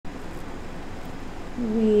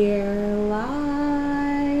We're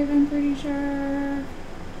live, I'm pretty sure.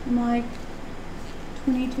 I'm like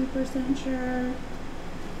 22% sure.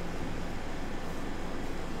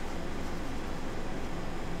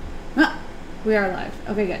 Ah, we are live.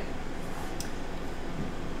 Okay, good.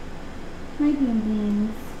 My bean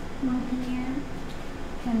beans. Come here.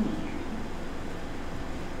 Come here.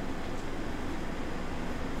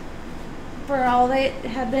 For all that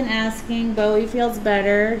have been asking, Bowie feels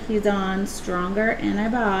better. He's on stronger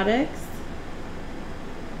antibiotics.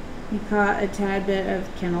 He caught a tad bit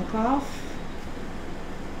of kennel cough.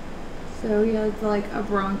 So he has like a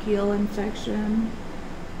bronchial infection.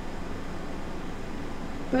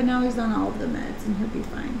 But now he's on all of the meds and he'll be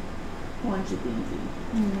fine. Won't you, Beansy?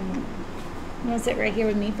 You want to sit right here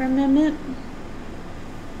with me for a minute?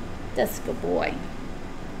 That's a good boy.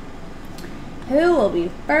 Who will be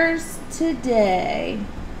first today?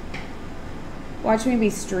 Watch me be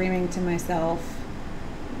streaming to myself.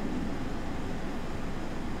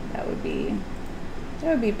 That would be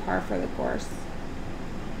par for the course.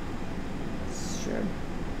 It's true.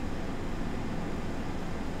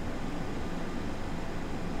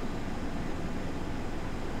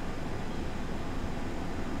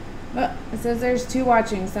 But it says there's 2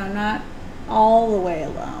 watching, so I'm not all the way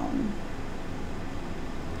alone.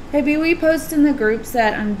 Hey, B, we post in the groups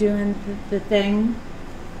that I'm doing the thing.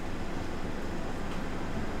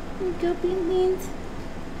 Go bean beans.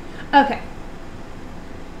 Okay.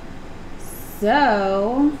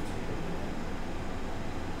 So,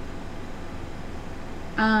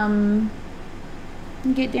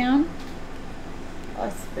 get down. Oh,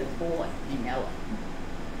 it's a big boy. I know it.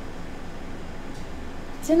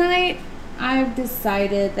 Tonight, I've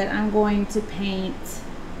decided that I'm going to paint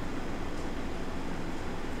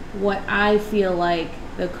what I feel like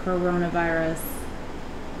the coronavirus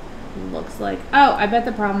looks like. Oh, I bet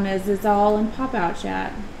the problem is it's all in pop-out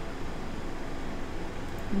chat.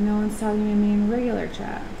 No one's talking to me in regular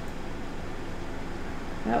chat.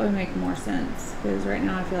 That would make more sense, because right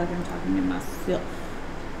now I feel like I'm talking to myself.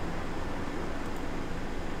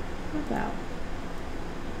 Pop-out.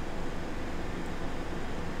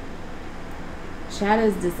 Chat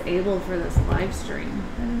is disabled for this live stream.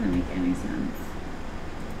 That doesn't make any sense.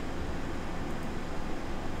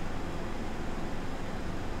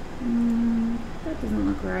 That doesn't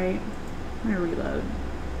look right. I'm gonna reload.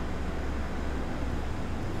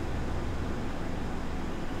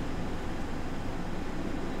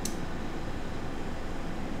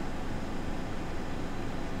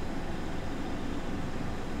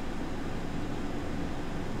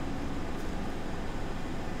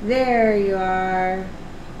 There you are.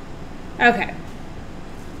 Okay.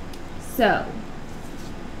 So,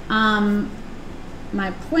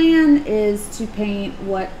 my plan is to paint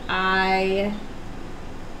what I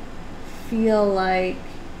feel like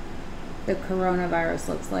the coronavirus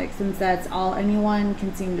looks like, since that's all anyone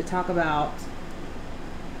can seem to talk about.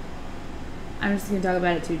 I'm just gonna talk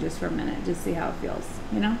about it too, just for a minute, just see how it feels,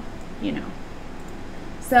 you know?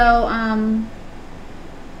 So, I'm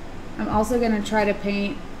also gonna try to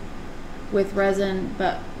paint with resin,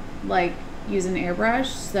 but like using Airbrush,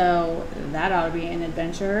 so that ought to be an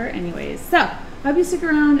adventure. Anyways, so I hope you stick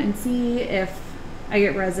around and see if I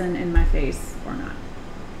get resin in my face or not.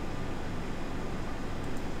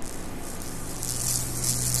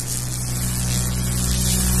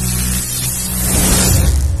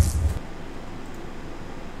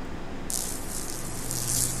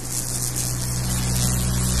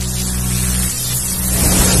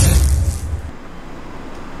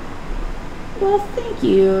 Well, thank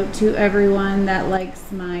you to everyone that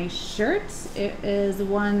likes my shirt. It is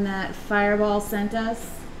one that Fireball sent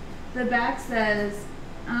us. The back says,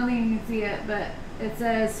 I don't think you can see it, but it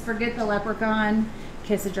says, forget the leprechaun,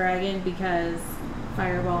 kiss a dragon, because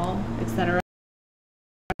Fireball, etc.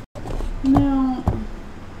 No.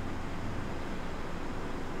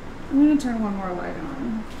 I'm going to turn one more light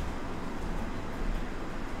on.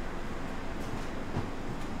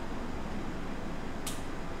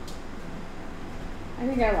 I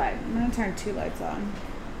think I lied. I'm going to turn 2 lights on.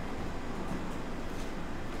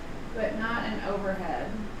 But not an overhead.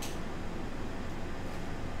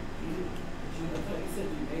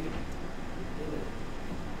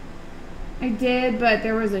 I did, but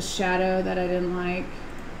there was a shadow that I didn't like.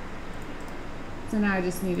 So now I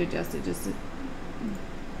just need to adjust it just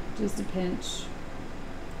a pinch.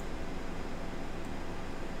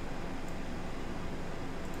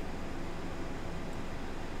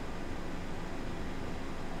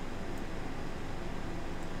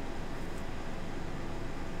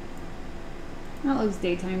 That looks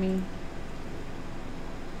daytimey.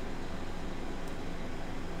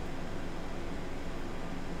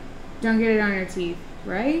 Don't get it on your teeth,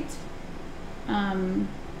 right? I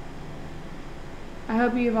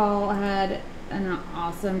hope you've all had an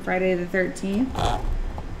awesome Friday the 13th.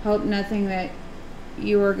 Hope nothing that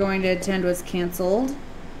you were going to attend was canceled.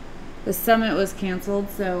 The summit was canceled,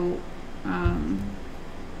 so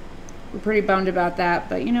we're pretty bummed about that,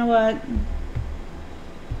 but you know what?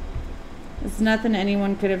 It's nothing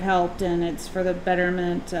anyone could have helped, and it's for the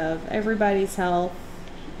betterment of everybody's health.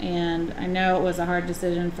 And I know it was a hard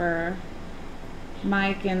decision for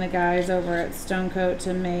Mike and the guys over at Stonecoat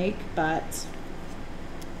to make, but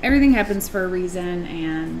everything happens for a reason,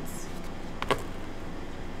 and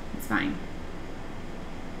it's fine.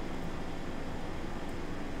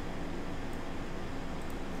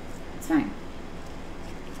 It's fine.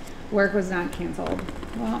 Work was not canceled.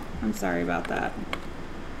 Well, I'm sorry about that.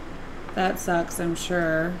 That sucks, I'm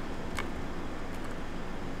sure.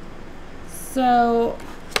 So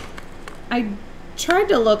I tried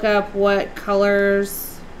to look up what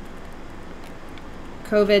colors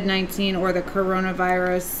COVID-19 or the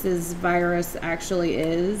coronavirus's virus actually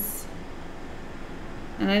is,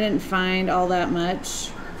 and I didn't find all that much.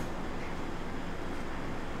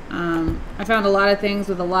 I found a lot of things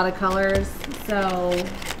with a lot of colors, so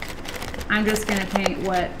I'm just gonna paint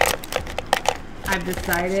what I've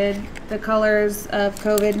decided the colors of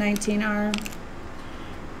COVID-19 are,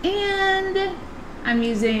 and I'm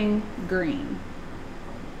using green.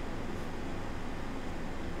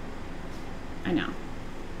 I know.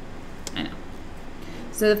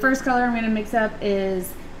 So the first color I'm going to mix up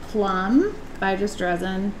is Plum by Just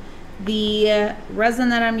Resin. The resin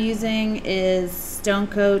that I'm using is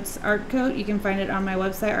Stonecoat's Art Coat. You can find it on my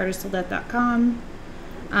website, artistilldeath.com.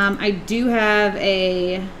 I do have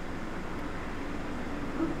a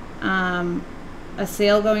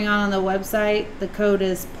sale going on the website. The code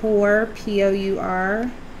is POUR,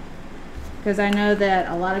 P-O-U-R, because I know that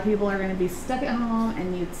a lot of people are going to be stuck at home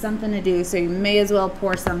and need something to do, so you may as well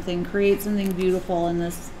pour something, create something beautiful in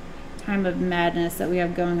this time of madness that we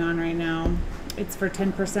have going on right now. It's for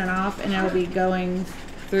 10% off, and it will be going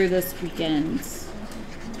through this weekend,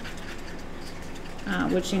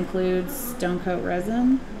 which includes Stonecoat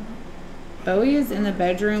resin. Bowie is in the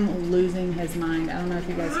bedroom losing his mind. I don't know if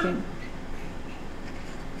you guys can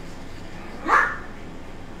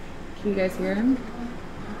you guys hear him?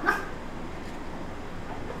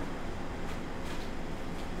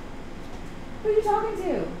 Who are you talking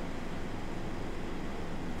to?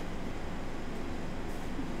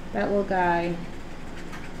 That little guy.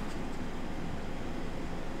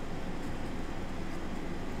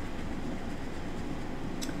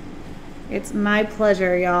 It's my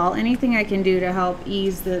pleasure, y'all. Anything I can do to help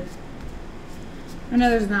ease the... I know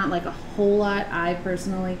there's not like a whole lot I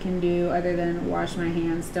personally can do other than wash my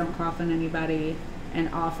hands, don't cough on anybody, and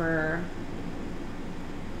offer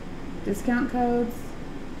discount codes.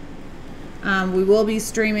 We will be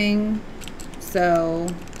streaming, so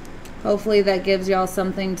hopefully that gives y'all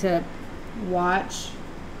something to watch.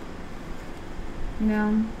 You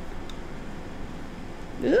know?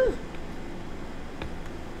 Ooh.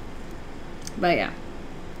 But yeah.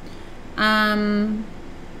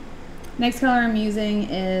 Next color I'm using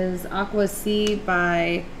is Aqua Sea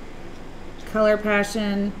by Color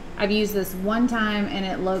Passion. I've used this one time and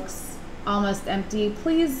it looks almost empty.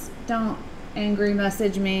 Please don't angry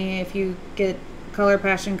message me if you get Color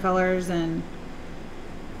Passion colors and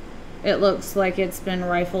it looks like it's been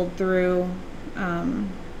rifled through.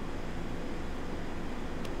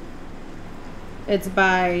 It's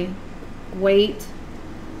by weight,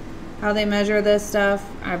 how they measure this stuff.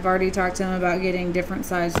 I've already talked to them about getting different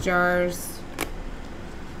size jars,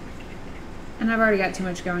 and I've already got too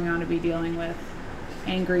much going on to be dealing with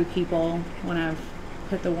angry people when I've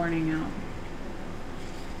put the warning out.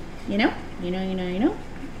 You know.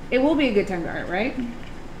 It will be a good time to art, right?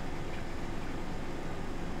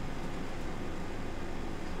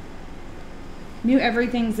 New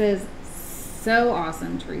Everything's is so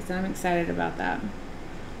awesome, Teresa. I'm excited about that.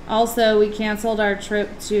 Also, we canceled our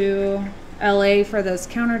trip to LA for those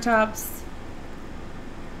countertops,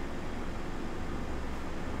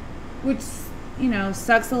 which, you know,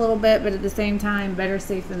 sucks a little bit, but at the same time, better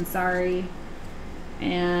safe than sorry.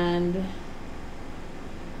 And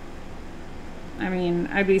I mean,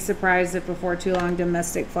 I'd be surprised if before too long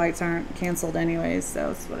domestic flights aren't canceled anyways, so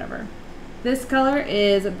it's whatever. This color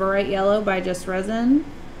is Bright Yellow by Just Resin.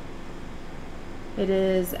 It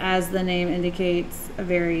is, as the name indicates, a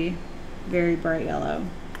very, very bright yellow.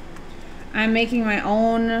 I'm making my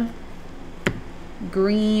own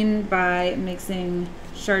green by mixing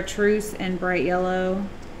chartreuse and bright yellow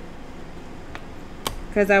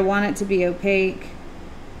because I want it to be opaque.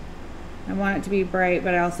 I want it to be bright,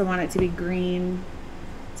 but I also want it to be green.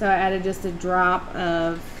 So I added just a drop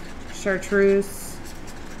of chartreuse.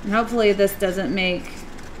 And hopefully this doesn't make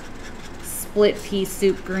split pea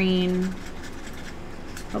soup green.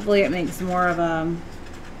 Hopefully it makes more of a,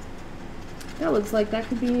 that looks like that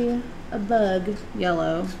could be a bug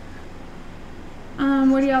yellow.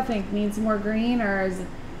 What do y'all think? Needs more green, or is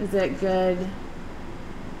it good?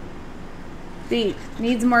 Feet,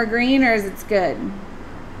 needs more green, or is it good?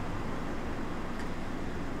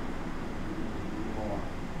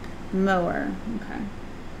 Mower, okay.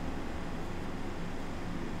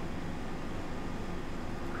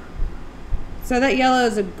 So that yellow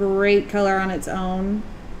is a great color on its own.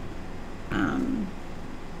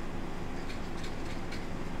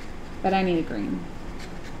 But I need a green.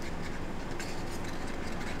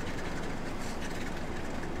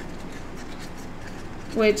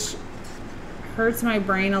 Which hurts my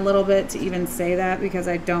brain a little bit to even say that, because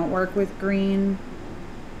I don't work with green.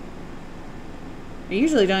 I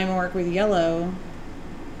usually don't even work with yellow,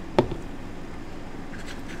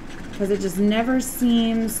 because it just never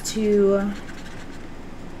seems to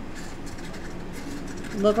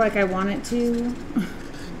look like I want it to.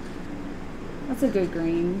 That's a good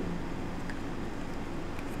green.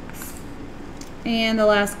 And the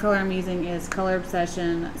last color I'm using is Color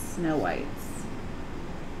Obsession Snow Whites.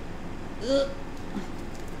 Ugh.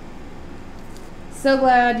 So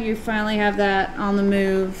glad you finally have that on the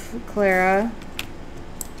move, Clara.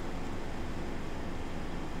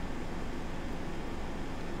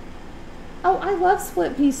 Oh, I love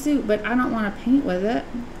split pea soup, but I don't want to paint with it.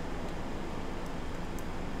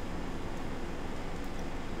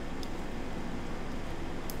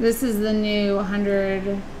 This is the new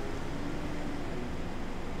 100-gram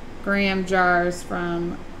jars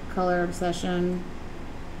from Color Obsession,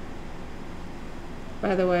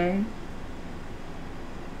 by the way.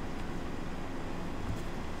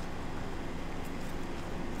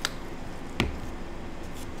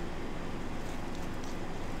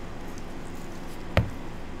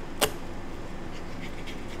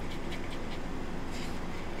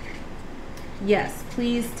 Yes,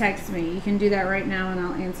 please text me. You can do that right now and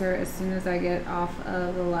I'll answer as soon as I get off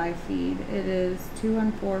of the live feed. It is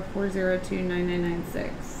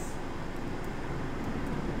 214-402-9996.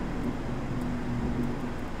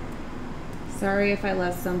 Sorry if I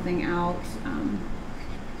left something out.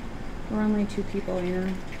 We're only 2 people, you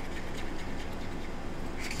know.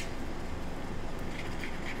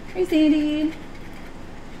 Hey, Sandy.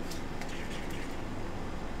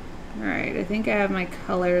 Alright, I think I have my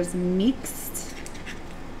colors mixed.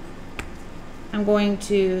 I'm going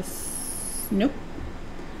to, nope.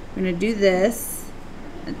 I'm going to do this.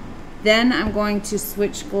 Then I'm going to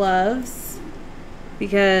switch gloves,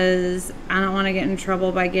 because I don't want to get in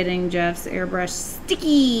trouble by getting Jeff's airbrush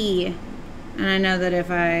sticky. And I know that if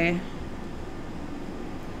I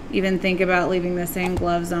even think about leaving the same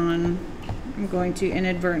gloves on, I'm going to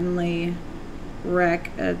inadvertently wreck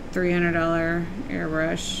a $300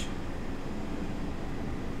 airbrush.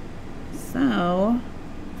 So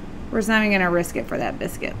we're just not even gonna risk it for that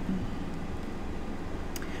biscuit.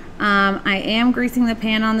 I am greasing the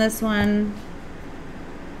pan on this one,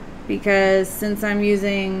 because since I'm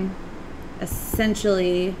using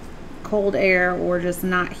essentially cold air or just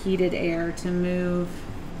not heated air to move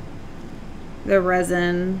the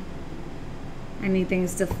resin, I need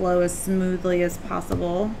things to flow as smoothly as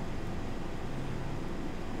possible.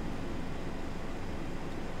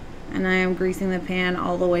 And I am greasing the pan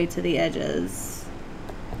all the way to the edges.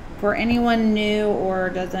 For anyone new or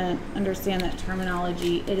doesn't understand that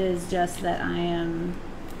terminology, it is just that I am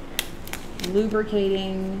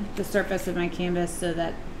lubricating the surface of my canvas so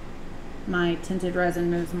that my tinted resin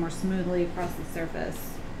moves more smoothly across the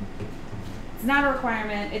surface. It's not a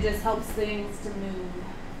requirement, it just helps things to move.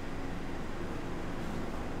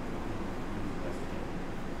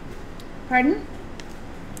 Pardon?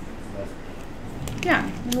 Yeah,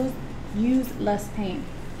 use less paint.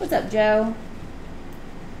 What's up, Joe?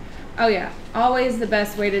 Oh yeah, always the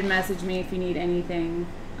best way to message me if you need anything.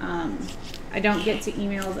 I don't get to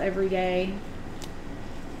emails every day,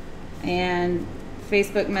 and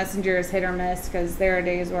Facebook Messenger is hit or miss, because there are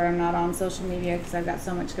days where I'm not on social media because I've got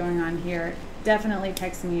so much going on here. Definitely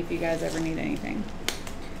text me if you guys ever need anything.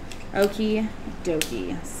 Okie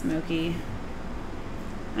dokie, Smoky.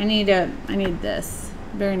 I need this.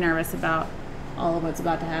 Very nervous about all of what's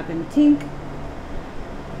about to happen. Tink.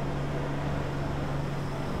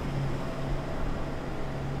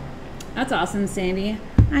 That's awesome, Sandy.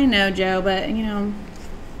 I know, Joe, but you know,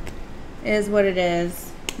 it is what it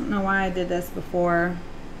is. I don't know why I did this before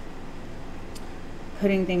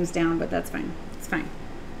putting things down, but that's fine. It's fine.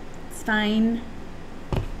 It's It's fine.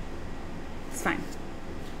 It's fine.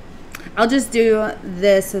 I'll just do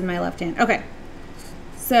this with my left hand. Okay.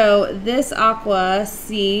 So this Aqua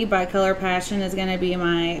C by Color Passion is going to be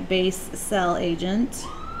my base cell agent.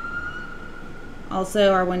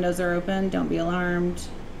 Also, our windows are open. Don't be alarmed.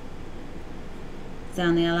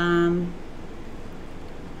 Sound the alarm.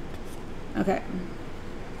 Okay.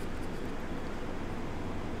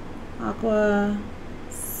 Aqua,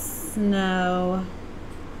 Snow,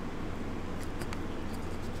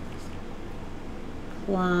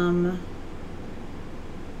 Plum,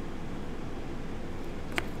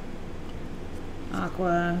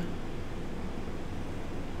 Aqua,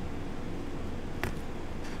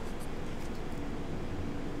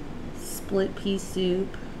 Split Pea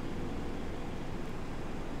Soup,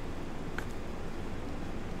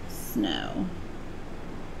 Snow.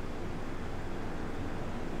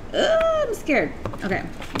 I'm scared. Okay,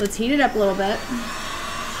 let's heat it up a little bit.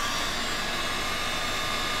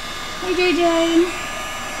 Hey JJ.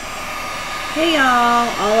 Hey y'all,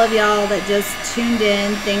 all of y'all that just tuned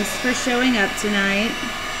in, thanks for showing up tonight.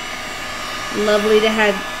 Lovely to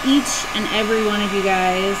have each and every one of you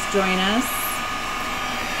guys join us.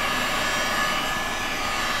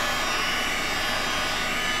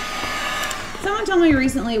 Someone told me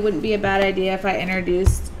recently it wouldn't be a bad idea if I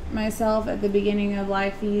introduced myself at the beginning of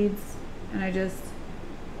live feeds, and I just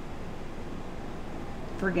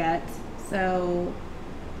forget. So,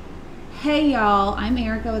 hey y'all, I'm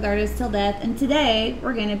Erica with Artist Till Death, and today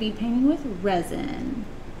we're going to be painting with resin.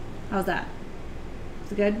 How's that?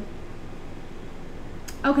 Is it good?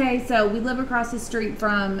 Okay, so we live across the street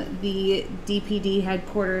from the DPD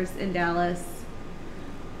headquarters in Dallas.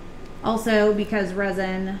 Also, because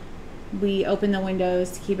resin, we open the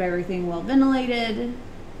windows to keep everything well ventilated.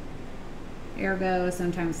 Ergo,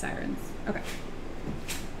 sometimes sirens. Okay.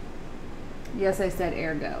 Yes, I said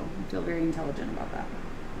ergo. I feel very intelligent about that.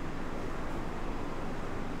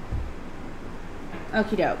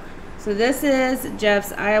 Okie doke. So this is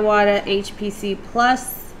Jeff's Iwata HPC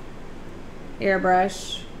Plus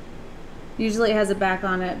airbrush. Usually it has a back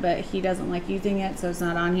on it, but he doesn't like using it, so it's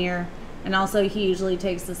not on here. And also he usually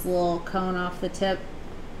takes this little cone off the tip.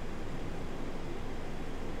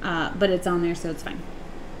 But it's on there, so it's fine.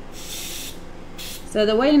 So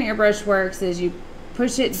the way an airbrush works is you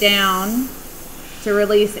push it down to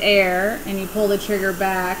release air, and you pull the trigger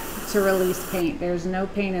back to release paint. There's no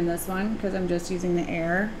paint in this one because I'm just using the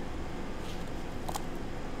air.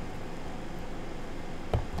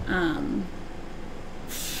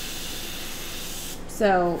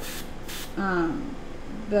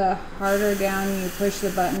 The harder down you push the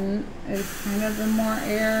button is kind of the more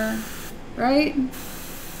air, right?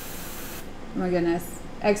 Oh my goodness,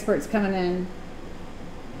 experts coming in.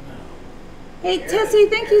 Hey Tessie,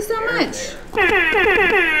 thank you so much. You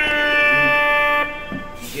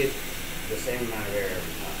get the same amount of air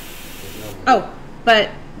every time. No oh,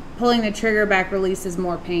 but pulling the trigger back releases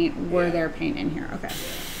more paint. Were there paint in here? Okay.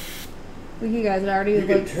 Look, you guys, it already you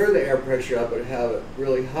looks. can turn the air pressure up and have it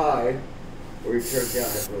really high, or you turn it down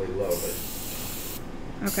and have it really low.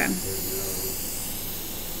 But okay.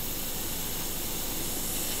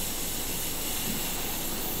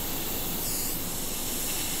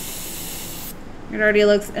 It already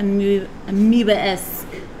looks amoeba-esque.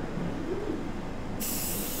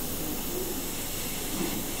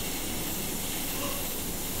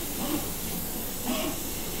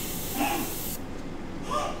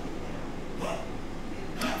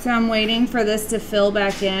 So I'm waiting for this to fill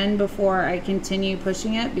back in before I continue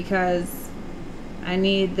pushing it because I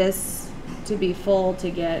need this to be full to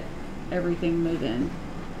get everything moving.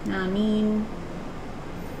 I mean,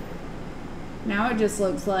 now it just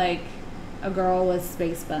looks like a girl with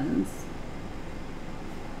space buns.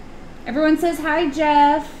 Everyone says hi,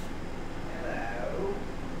 Jeff. Hello.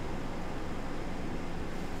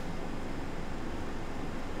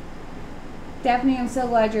 Daphne, I'm so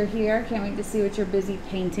glad you're here. Can't wait to see what you're busy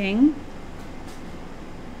painting.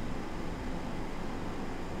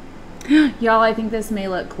 Y'all, I think this may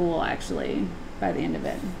look cool actually by the end of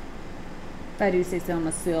it. If I do say so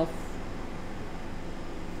myself.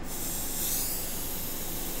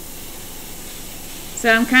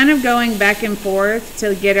 So I'm kind of going back and forth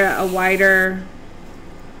to get a wider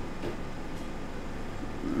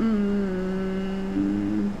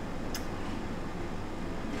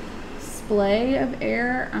splay of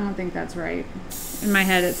air. I don't think that's right. In my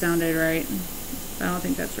head it sounded right. I don't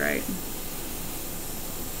think that's right.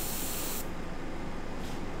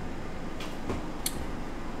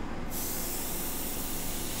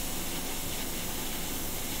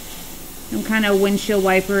 I'm kind of windshield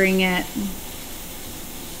wipering it.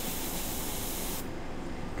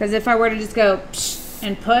 Because if I were to just go psh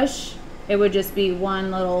and push, it would just be one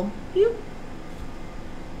little pew.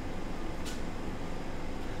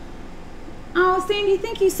 Oh, Sandy,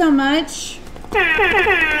 thank you so much.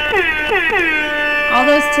 All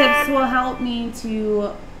those tips will help me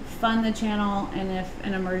to fund the channel, and if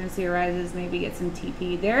an emergency arises, maybe get some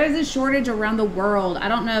TP. There is a shortage around the world. I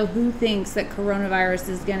don't know who thinks that coronavirus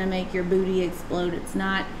is going to make your booty explode. It's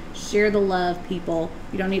not. Share the love, people.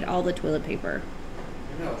 You don't need all the toilet paper.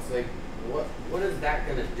 I know, it's like, what is that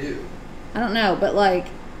going to do? I don't know, but like,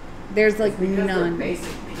 there's like because none. They're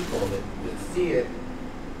basic people that see it,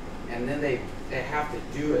 and then they have to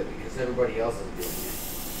do it because everybody else is doing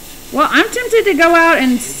it. Well, I'm tempted to go out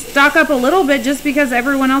and stock up a little bit just because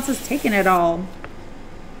everyone else is taking it all,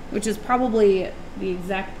 which is probably the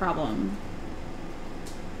exact problem.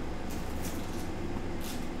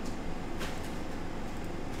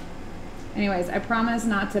 Anyways, I promise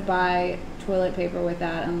not to buy toilet paper with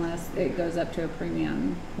that unless it goes up to a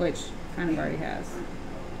premium, which kind of already has.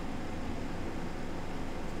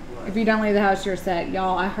 If you don't leave the house, you're set.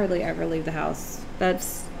 Y'all, I hardly ever leave the house.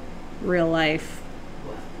 That's real life.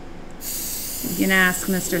 You can ask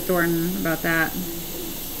Mr. Thornton about that.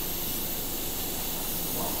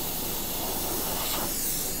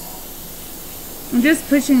 I'm just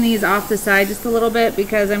pushing these off the side just a little bit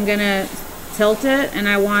because I'm going to tilt it and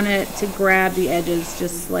I want it to grab the edges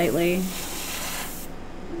just slightly.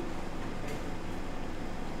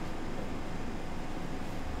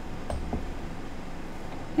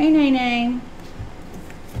 Hey, Nay.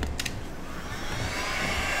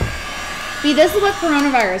 See, this is what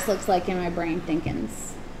coronavirus looks like in my brain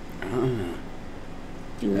thinkings.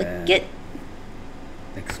 Look it.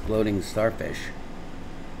 Exploding starfish.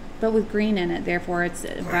 But with green in it, therefore it's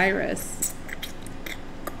a virus.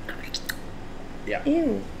 Yeah.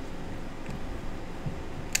 Ew.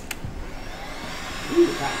 Ooh,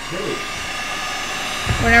 that's chilly.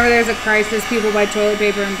 Whenever there's a crisis, people buy toilet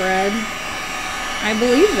paper and bread. I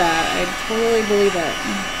believe that. I totally believe it.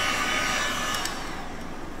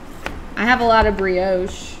 I have a lot of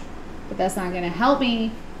brioche, but that's not going to help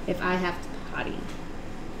me if I have to potty.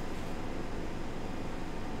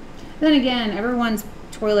 Then again, everyone's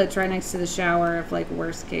toilet's right next to the shower if like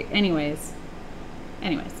worst case. Anyways.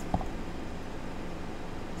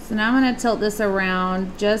 So now I'm going to tilt this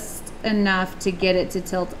around just enough to get it to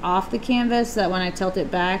tilt off the canvas so that when I tilt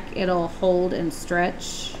it back, it'll hold and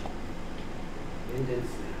stretch.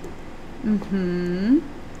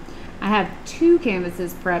 I have 2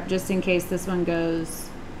 canvases prepped just in case this one goes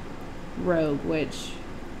rogue, which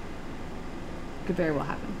could very well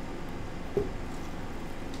happen.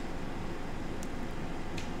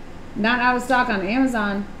 Not out of stock on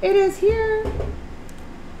Amazon. It is here.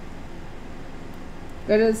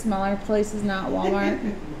 Go to the smaller places, not Walmart.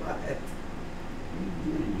 What? What are you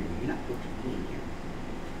doing here? You're not supposed to be in here.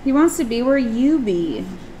 He wants to be where you be.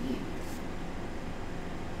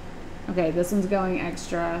 Okay, this one's going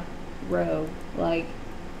extra rogue. Like,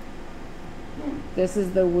 this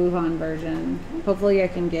is the Wuhan version. Hopefully I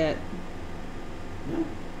can get... No.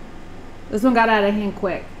 This one got out of hand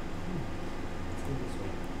quick.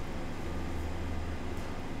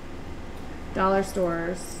 Dollar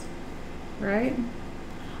stores, right?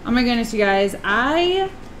 Oh my goodness, you guys. I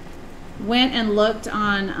went and looked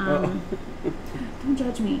on... Don't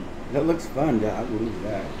judge me. That looks fun. I believe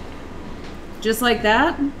that. Just like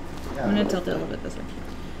that? Yeah, I'm going to tilt it a little bit this way.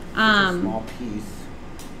 It's a small piece.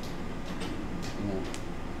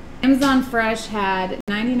 Yeah. Amazon Fresh had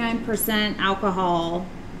 99% alcohol,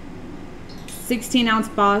 16-ounce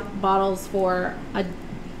bottles for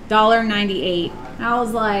 $1.98. I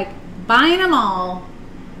was like, buying them all.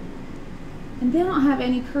 And they don't have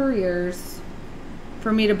any couriers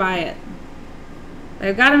for me to buy it.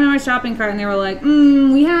 I got them in my shopping cart and they were like,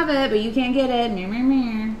 we have it, but you can't get it. Meh, meh,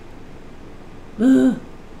 meh. Ugh.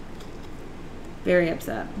 Very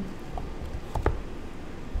upset.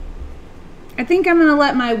 I think I'm gonna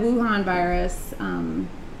let my Wuhan virus, I'm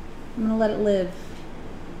gonna let it live.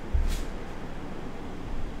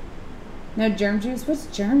 No germ juice? What's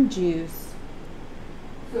germ juice?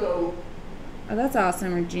 So, Oh, that's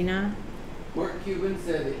awesome, Regina. Mark Cuban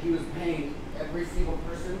said that he was paying every single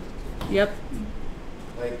person. Yep.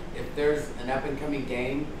 Like, if there's an up-and-coming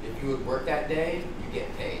game, if you would work that day, you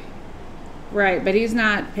get paid. Right, but he's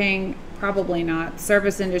not paying, probably not,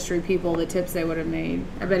 service industry people the tips they would have made.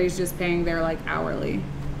 I bet he's just paying their, like, hourly.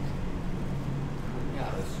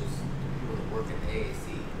 Yeah, that's just people that work at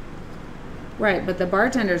AAC. Right, but the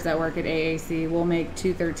bartenders that work at AAC will make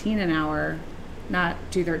 $2.13 an hour, not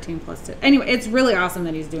 $2.13 plus tip. Anyway, it's really awesome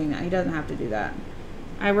that he's doing that. He doesn't have to do that.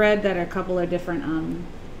 I read that a couple of different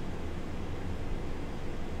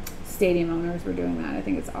stadium owners were doing that. I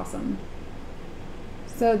think it's awesome.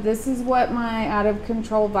 So this is what my out of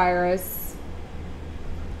control virus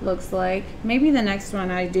looks like. Maybe the next one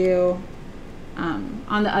I do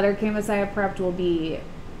on the other canvas I have prepped will be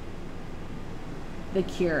the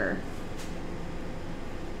cure.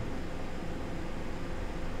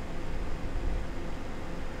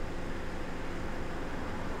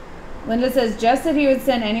 Linda says, Jess said he would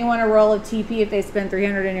send anyone a roll of TP if they spend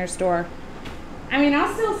 $300 in your store. I mean,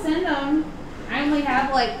 I'll still send them. I only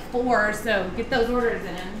have like 4, so get those orders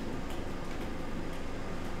in.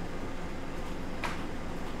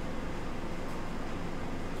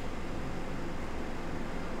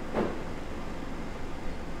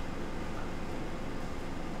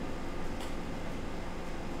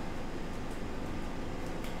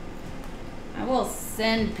 I will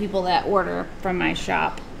send people that order from my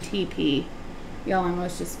shop TP. Y'all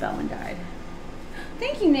almost just fell and died.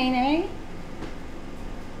 Thank you, Nene.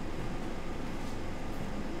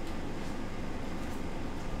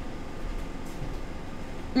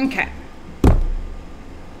 Okay.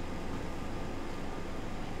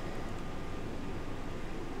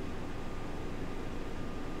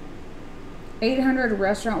 $800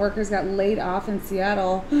 restaurant workers got laid off in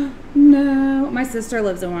Seattle. No. My sister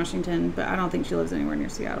lives in Washington, but I don't think she lives anywhere near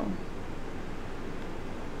Seattle.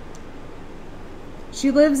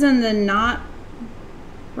 She lives in the not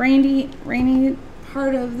rainy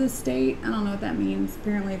part of the state. I don't know what that means.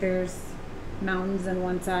 Apparently there's mountains and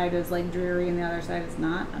one side is like dreary and the other side is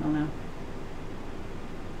not. I don't know.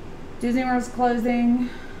 Disney World's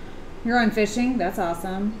closing. You're on fishing? That's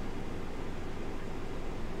awesome.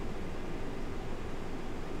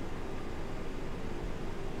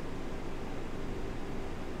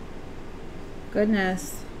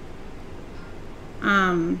 Goodness.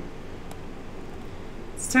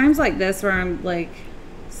 It's times like this where I'm like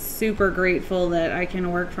super grateful that I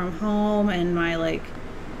can work from home and my like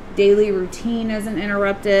daily routine isn't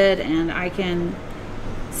interrupted and I can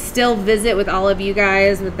still visit with all of you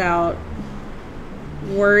guys without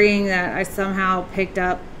worrying that I somehow picked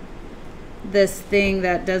up this thing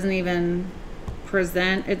that doesn't even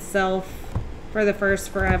present itself for the first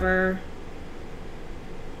forever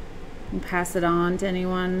and pass it on to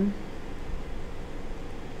anyone.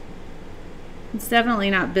 It's definitely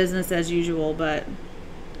not business as usual, but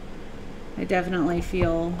I definitely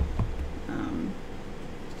feel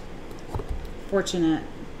fortunate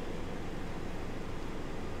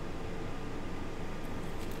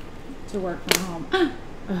to work from home.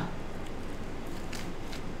 Oh.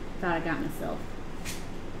 Thought I got myself.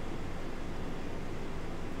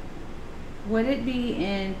 Would it be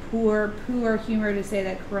in poor humor to say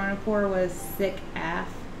that Corona Poor was sick AF?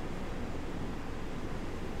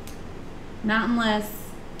 Not unless,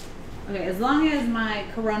 okay, as long as my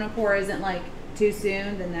Corona Poor isn't like too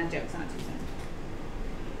soon, then that joke's not too soon.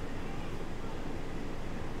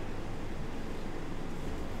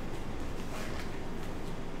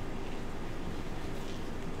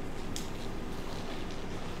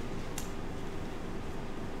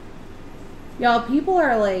 Y'all, people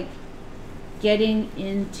are like getting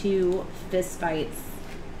into fist fights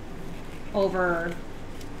over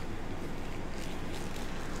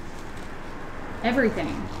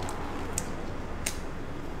everything.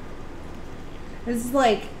 This is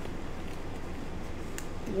like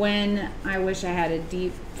when I wish I had a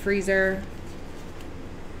deep freezer.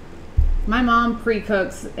 My mom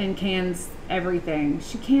pre-cooks and cans everything.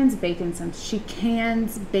 She cans bacon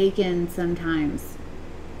sometimes.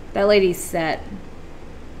 That lady's set.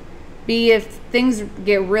 B, if things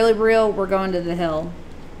get really real, we're going to the hill.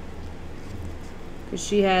 Because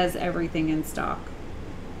she has everything in stock.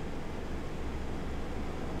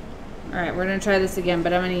 Alright, we're going to try this again,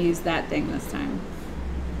 but I'm going to use that thing this time.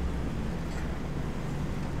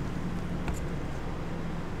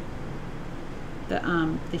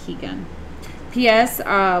 The heat gun. P.S.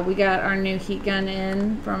 We got our new heat gun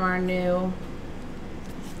in from our new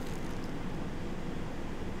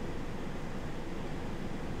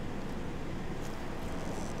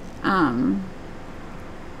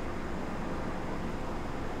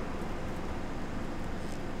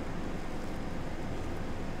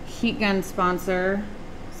heat gun sponsor,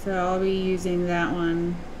 so I'll be using that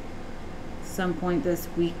one some point this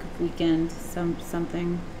weekend,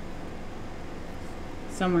 something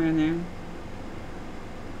somewhere in there.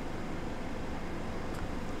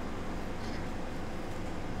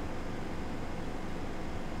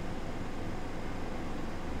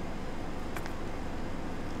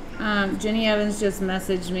 Jenny Evans just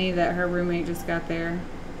messaged me that her roommate just got there.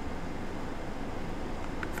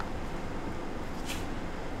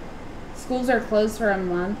 Schools are closed for a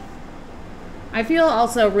month. I feel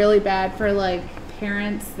also really bad for like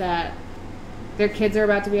parents that their kids are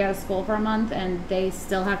about to be out of school for a month and they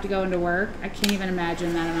still have to go into work. I can't even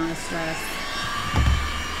imagine that amount of stress.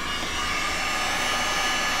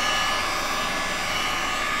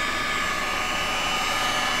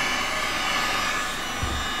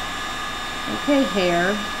 Okay,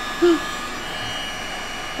 hair.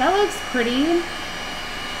 That looks pretty.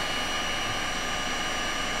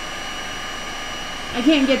 I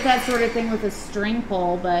can't get that sort of thing with a string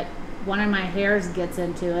pull, but one of my hairs gets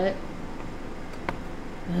into it.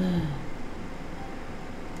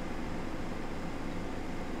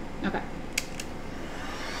 Okay.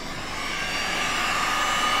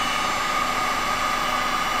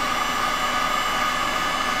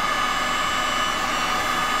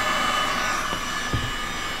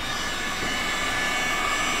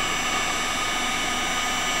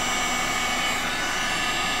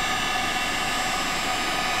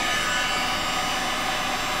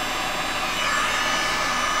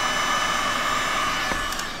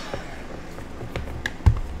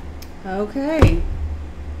 Okay.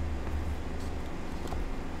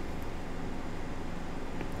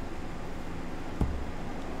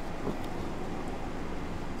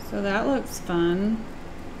 So that looks fun.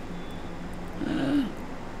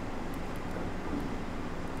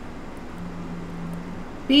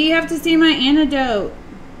 B, you have to see my antidote.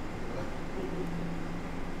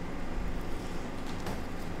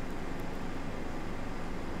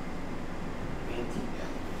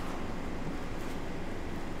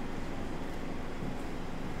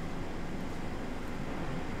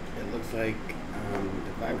 Like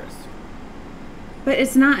the virus. But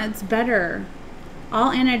it's not, it's better.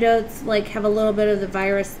 All antidotes like have a little bit of the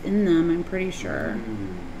virus in them, I'm pretty sure.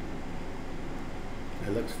 It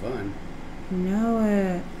looks fun. Know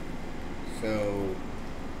it. So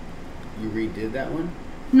you redid that one?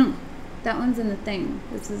 No, that one's in the thing.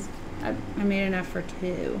 This is, I made enough for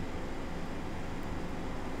 2.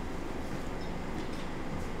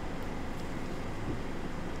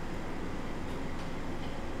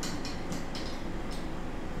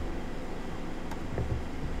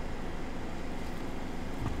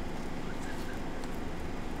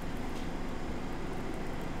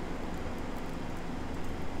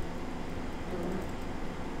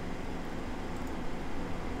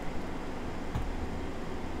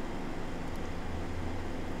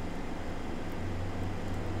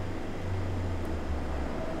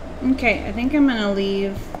 Okay, I think I'm gonna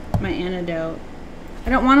leave my antidote. I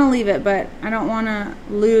don't want to leave it, but I don't want to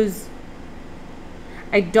lose.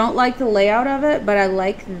 I don't like the layout of it, but I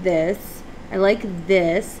like this. I like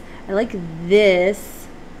this. I like this.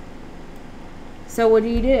 So what do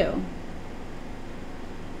you do?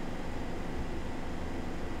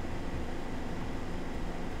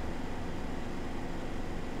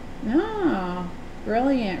 Oh,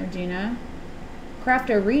 brilliant, Regina.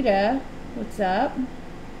 Crafter Rita, what's up?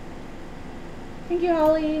 Thank you,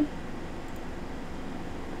 Holly.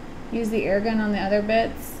 Use the air gun on the other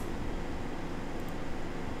bits.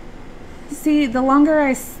 See, the longer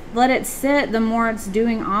I let it sit, the more it's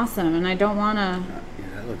doing awesome, and I don't want to...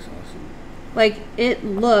 Yeah, that looks awesome. Like, it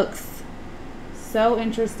looks so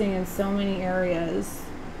interesting in so many areas.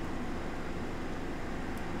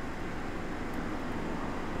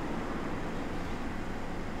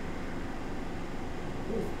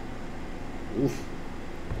 Oof.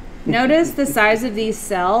 Notice the size of these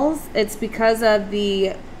cells. It's because of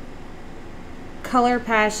the Color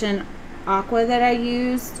Passion Aqua that I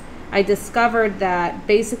used. I discovered that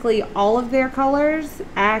basically all of their colors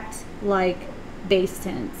act like base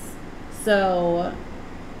tints. So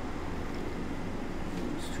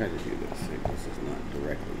let's try to do this so this is not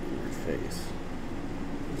directly in your face.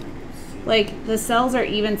 Like the cells are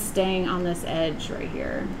even staying on this edge right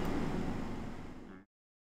here.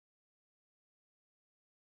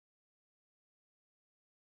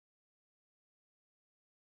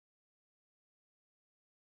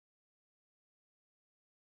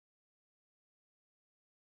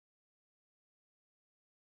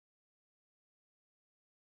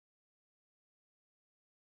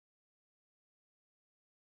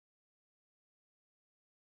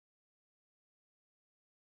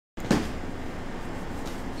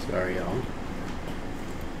 Sorry, y'all.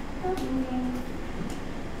 I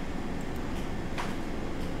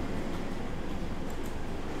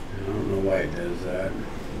don't know why it does that.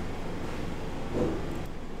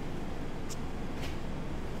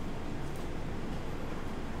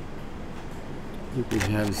 I think we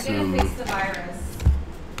have some. Fix the virus.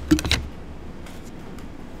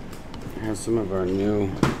 Have some of our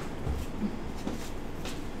new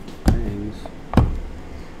things.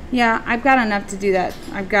 Yeah, I've got enough to do that.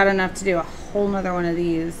 I've got enough to do a whole nother one of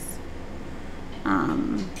these.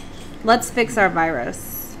 Let's fix our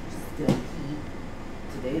virus. Still heat.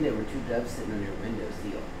 Today there were 2 doves sitting on your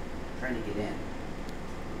windowsill trying to get in.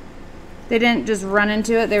 They didn't just run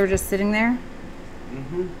into it, they were just sitting there.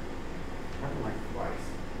 Mm-hmm. Happened like twice.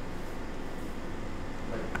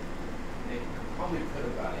 But they probably could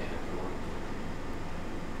have got in if they wanted to.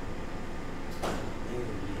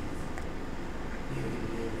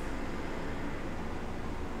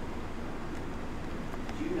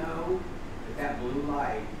 Did you know that blue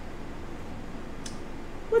light?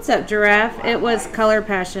 What's up, Giraffe? It was color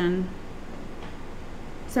passion.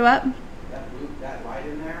 So up? That light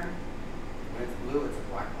in there, when it's blue, it's a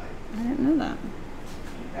black light. I didn't know that.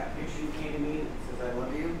 That picture you came to me that says I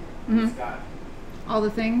love you, it's got All the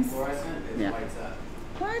things? fluorescent, it Yeah. lights up.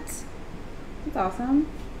 What? That's awesome.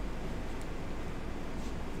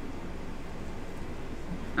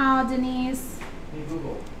 Oh, Denise. Hey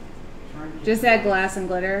Google, turn Just add glass and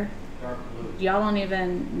glitter. dark blue. Y'all don't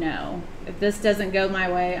even know. If this doesn't go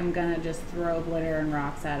my way, I'm gonna just throw glitter and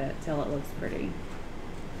rocks at it till it looks pretty.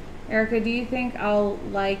 Erica, do you think I'll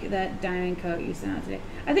like that diamond coat you sent out today?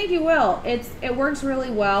 I think you will. It works really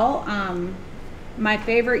well. My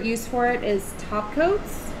favorite use for it is top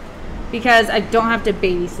coats because I don't have to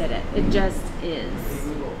babysit it. It just is. Hey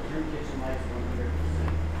Google, turn kitchen lights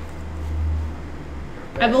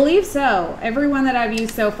 100%. I believe so. Every one that I've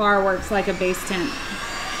used so far works like a base tint.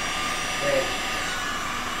 Hey,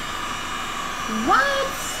 What?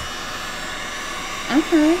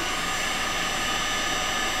 Okay.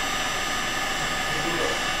 Google,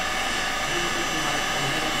 turn kitchen lights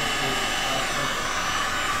 100%.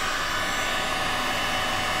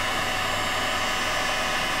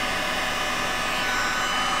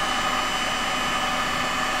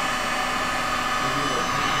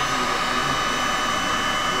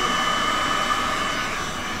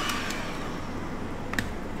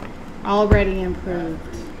 Already improved.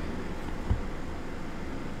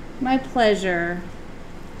 My pleasure,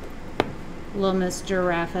 little Miss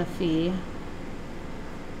Giraffe Fee.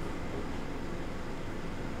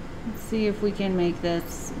 Let's see if we can make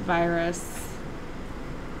this virus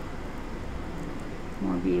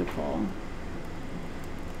more beautiful.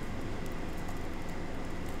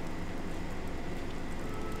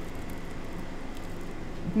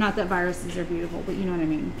 Not that viruses are beautiful, but you know what I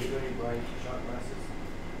mean. You going to buy shot glasses?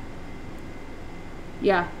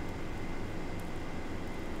 Yeah.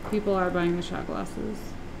 People are buying the shot glasses.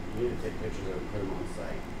 You need to take pictures of them and put them on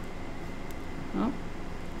site. Oh.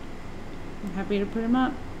 I'm happy to put them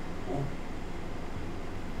up.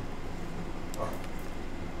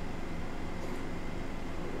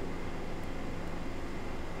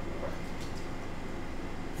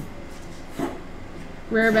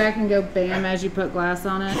 Rear back and go bam as you put glass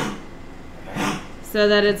on it. So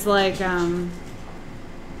that it's like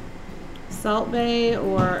Salt Bay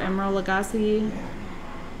or Emerald Lagasse.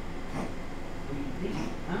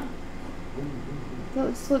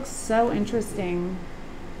 This looks so interesting.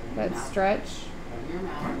 That stretch. Cover your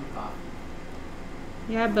mouth and cough.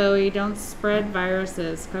 Yeah, Bowie, don't spread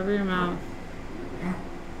viruses. Cover your mouth.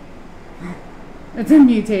 It's a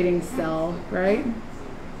mutating cell, right?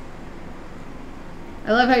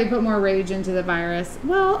 I love how you put more rage into the virus.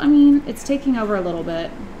 Well, I mean, it's taking over a little bit.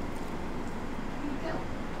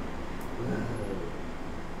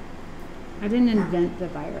 I didn't invent the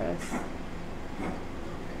virus.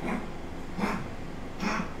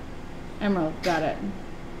 Emerald, got it.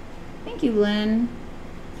 Thank you, Lynn.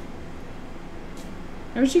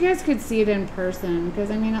 I wish you guys could see it in person,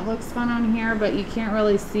 because I mean, it looks fun on here, but you can't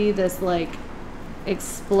really see this like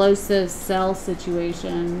explosive cell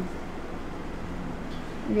situation.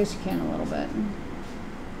 I guess you can a little bit.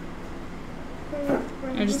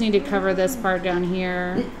 I just need to cover this part down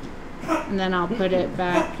here, and then I'll put it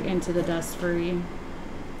back into the dust free.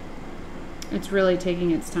 It's really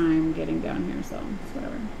taking its time getting down here, so it's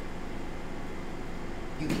whatever.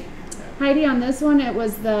 You can't have that. Heidi, on this one, it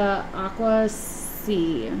was the Aqua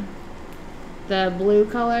C. The blue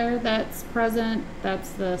color that's present,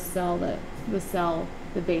 that's the cell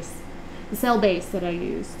base that I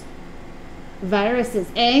used. Virus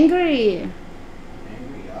is angry.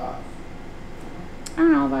 Angry off. I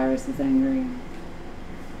don't know, virus is angry.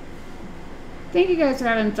 Thank you guys for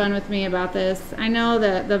having fun with me about this. I know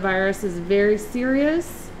that the virus is very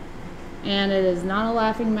serious, and it is not a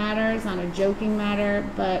laughing matter, it's not a joking matter,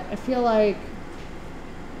 but I feel like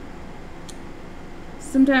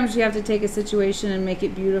sometimes you have to take a situation and make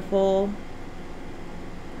it beautiful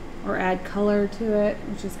or add color to it,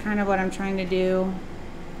 which is kind of what I'm trying to do.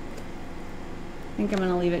 I think I'm going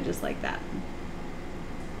to leave it just like that.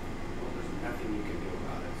 Well, there's nothing you can do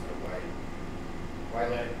about it, so why? why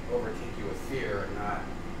let it overtake you with fear and not?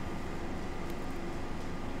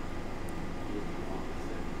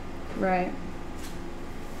 Right.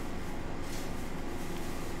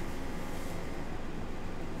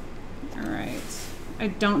 All right. I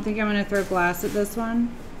don't think I'm going to throw glass at this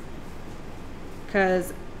one,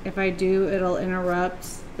 because if I do, it'll interrupt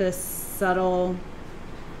this subtle,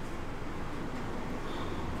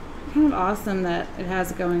 kind of awesome that it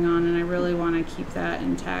has going on, and I really want to keep that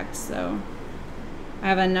intact. So I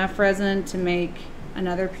have enough resin to make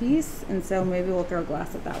another piece, and so maybe we'll throw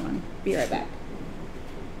glass at that one. Be right back.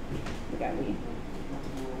 Look at me.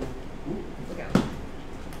 Look out.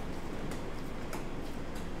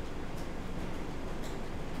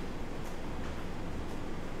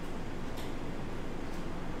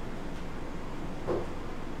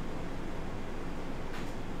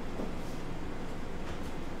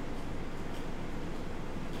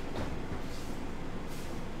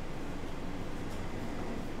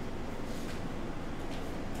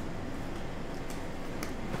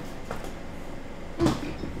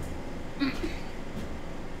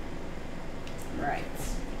 Right.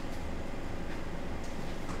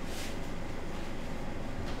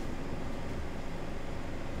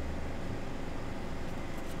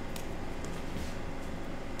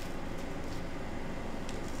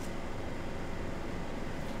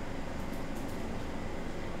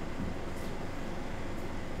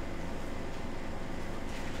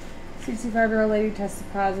 "65-year-old lady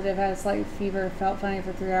tested positive, had a slight fever, felt funny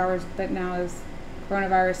for 3 hours, but now is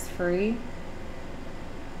coronavirus free."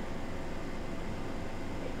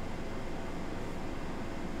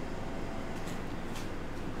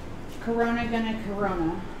 Corona gonna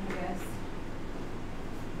corona, I guess.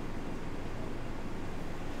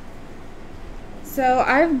 So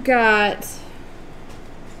I've got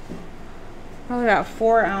probably about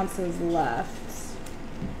 4 ounces left.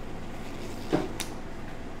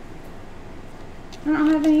 I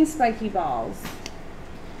don't have any spiky balls.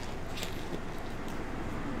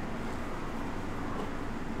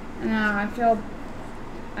 No,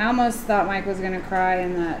 I almost thought Mike was gonna cry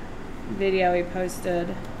in that video he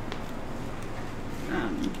posted.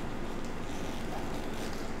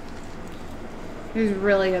 He was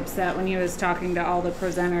really upset when he was talking to all the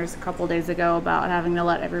presenters a couple days ago about having to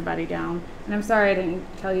let everybody down. And I'm sorry I didn't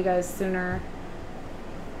tell you guys sooner.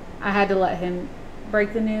 I had to let him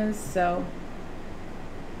break the news, so.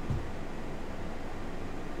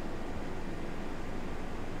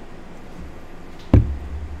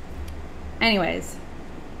 Anyways.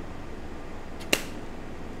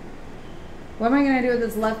 What am I going to do with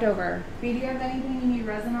this leftover? B, do you have anything you need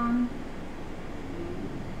resin on?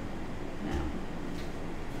 No.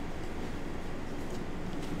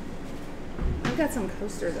 I've got some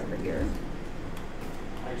coasters over here.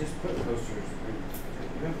 I just put coasters.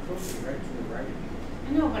 You have coasters right to the right.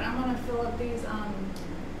 I know, but I'm going to fill up these.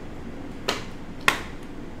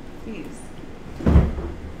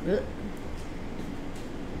 Ugh.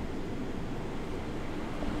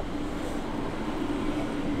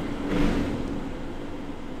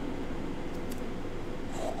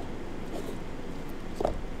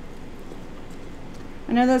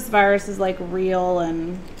 I know this virus is like real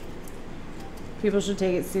and people should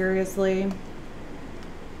take it seriously.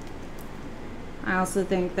 I also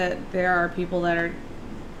think that there are people that are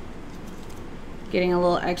getting a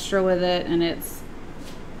little extra with it, and it's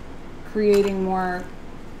creating more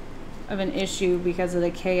of an issue because of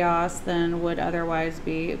the chaos than would otherwise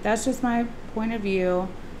be. That's just my point of view.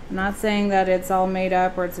 I'm not saying that it's all made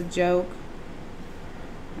up or it's a joke,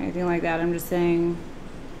 anything like that. I'm just saying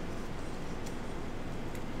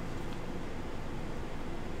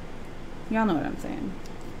y'all know what I'm saying.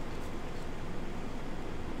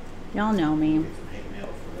 Y'all know me.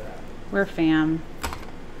 We're fam.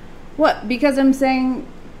 What? Because I'm saying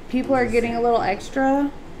people are getting a little extra?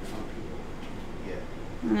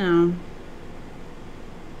 No.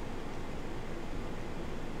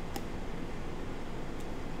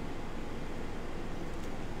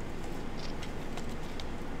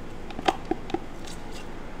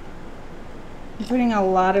 I'm putting a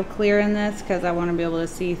lot of clear in this because I want to be able to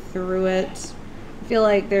see through it. I feel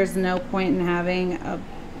like there's no point in having a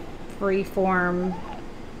free-form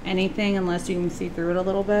anything unless you can see through it a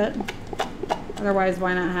little bit. Otherwise,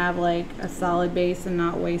 why not have like a solid base and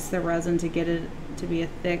not waste the resin to get it to be a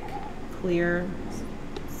thick, clear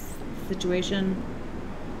situation?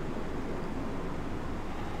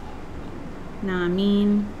 Nah, I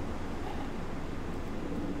mean.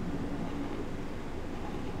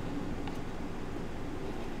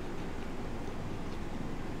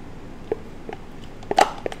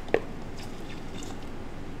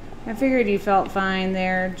 I figured you felt fine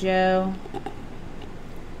there, Joe.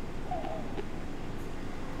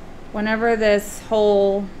 whenever this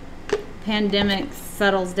whole pandemic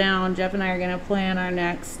settles down, Jeff and I are going to plan our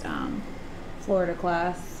next Florida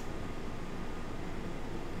class.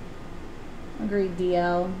 Agreed,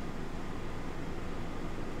 DL.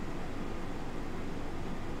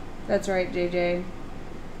 That's right, JJ.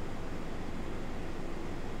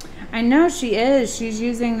 I know she is. She's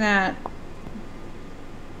using that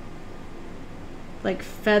like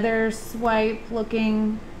feather swipe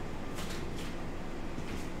looking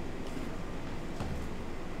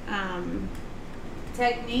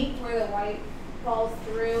technique where the white falls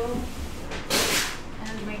through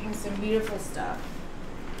and is making some beautiful stuff.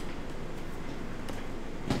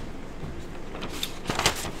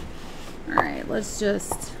 All right, let's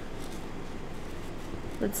just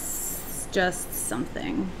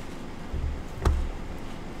something.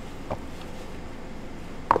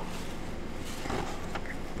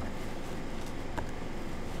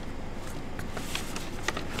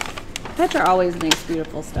 Petra always makes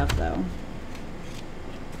beautiful stuff though.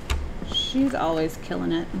 She's always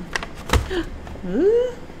killing it.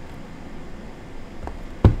 Ooh.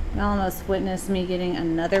 Y'all almost witnessed me getting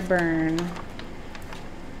another burn.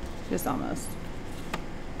 Just almost.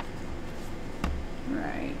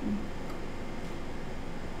 Right.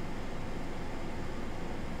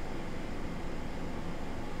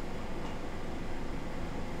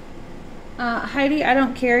 Heidi, I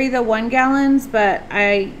don't carry the 1 gallons, but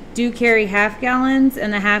I do carry half gallons,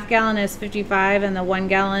 and the half gallon is 55 and the 1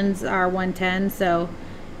 gallons are 110. So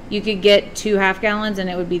you could get 2 half gallons and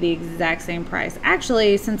it would be the exact same price.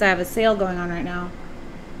 Actually, since I have a sale going on right now,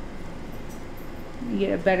 you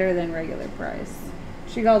get a better than regular price.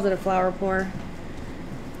 She calls it a flower pour.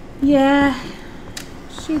 Yeah,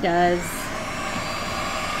 she does.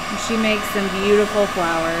 She makes some beautiful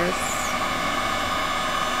flowers.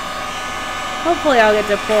 Hopefully I'll get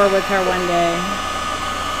to pour with her one day.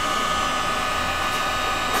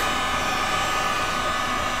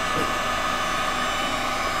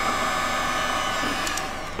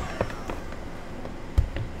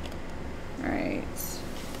 All right.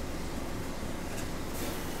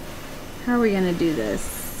 How are we gonna do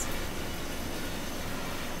this?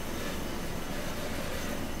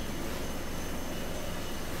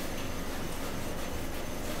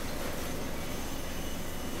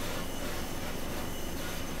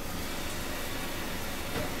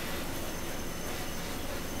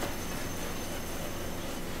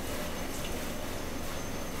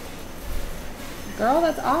 Girl,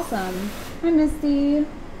 that's awesome. Hi, Misty.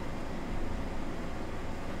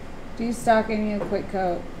 Do you stock any of Quick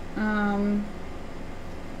Coat? I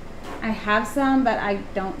have some, but I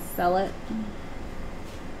don't sell it.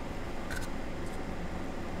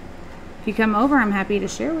 If you come over, I'm happy to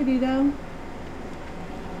share with you, though.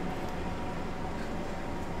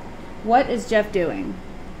 What is Jeff doing?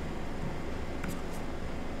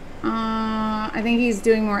 I think he's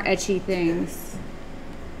doing more etchy things.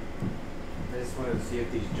 I just wanted to see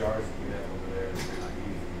if these jars that you have over there that you're not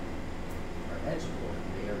using are etchable.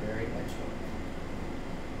 They are very etchable.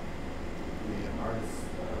 I mean, an artist,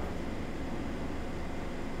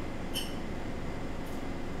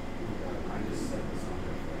 I just set this on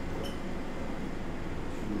there for like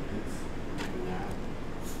 2 minutes. Now.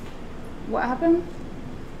 What happened?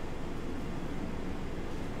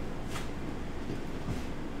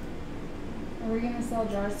 Are we gonna sell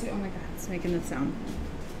jars too? Oh my god, it's making the sound.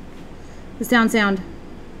 The sound.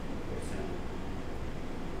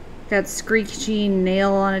 That screechy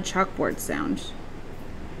nail on a chalkboard sound.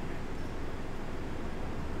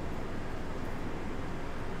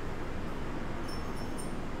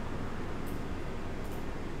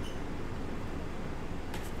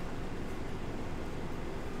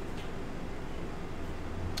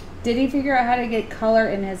 Did he figure out how to get color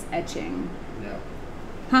in his etching? No.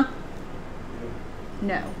 Huh?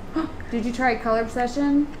 No. Did you try Color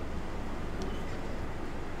Obsession?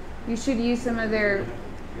 You should use some of their... You're going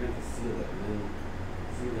to have to seal it, and then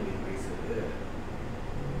sealing it makes it good.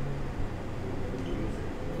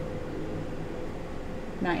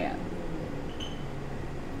 Not yet.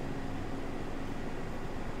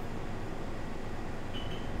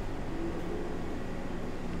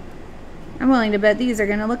 I'm willing to bet these are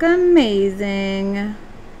going to look amazing.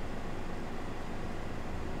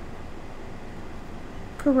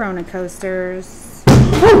 Corona coasters.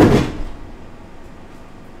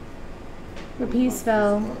 The piece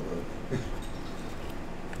fell.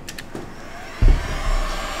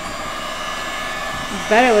 I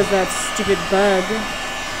bet it was that stupid bug.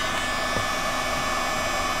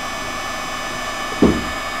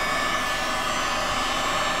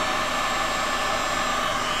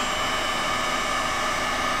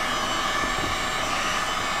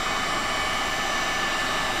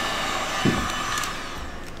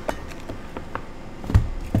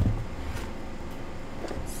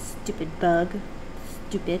 bug.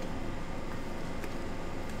 Stupid.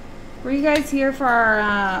 Were you guys here for our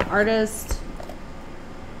artist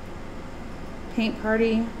paint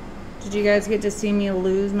party? Did you guys get to see me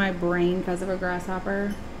lose my brain because of a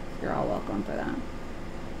grasshopper? You're all welcome for that.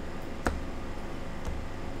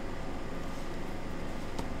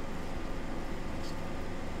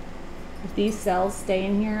 If these cells stay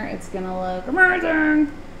in here, it's gonna look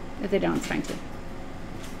amazing. If they don't, it's fine too.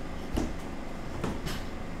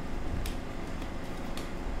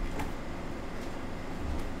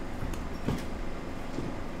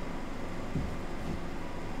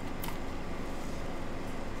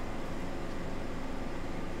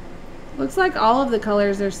 Looks like all of the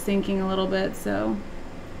colors are sinking a little bit, so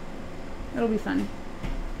it'll be fun.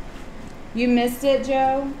 You missed it,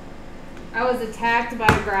 Joe? I was attacked by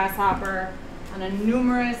a grasshopper on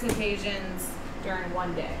numerous occasions during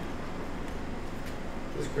one day.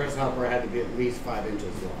 This grasshopper had to be at least 5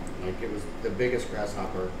 inches long. Like, it was the biggest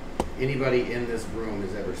grasshopper anybody in this room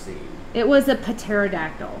has ever seen. It was a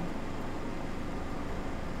pterodactyl.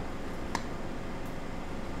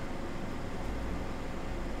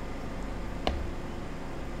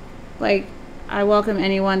 Like, I welcome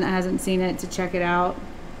anyone that hasn't seen it to check it out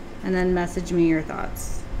and then message me your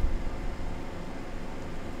thoughts.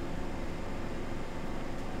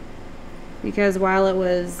 Because while it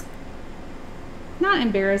was not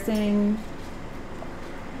embarrassing,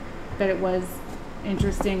 but it was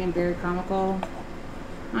interesting and very comical,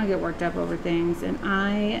 I get worked up over things, and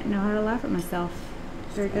I know how to laugh at myself.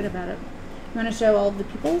 Very good about it. You want to show all the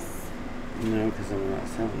peoples? No, because I'm not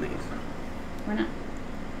selling these. Why not?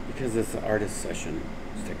 Because it's the artist session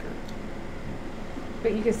sticker.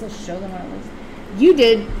 But you can still show them what it looks like. You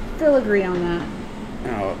did. Phil agree on that.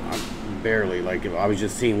 No, barely. Like, if I was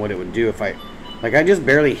just seeing what it would do if I just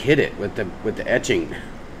barely hit it with the etching.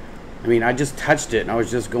 I mean, I just touched it and I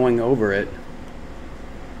was just going over it.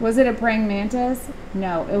 Was it a praying mantis?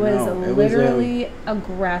 No, it was literally a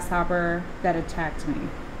grasshopper that attacked me.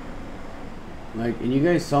 Like, and you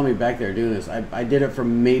guys saw me back there doing this. I did it for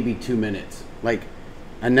maybe 2 minutes. Like,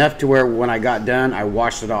 enough to where when I got done, I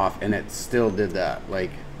washed it off and it still did that.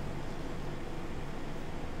 Like,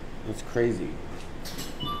 it's crazy.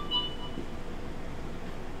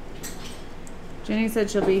 Jenny said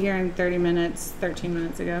she'll be here in 30 minutes, 13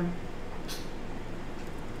 minutes ago.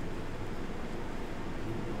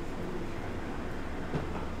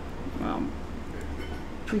 Well,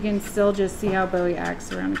 we can still just see how Bowie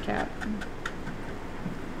acts around a cat.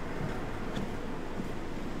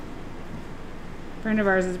 A friend of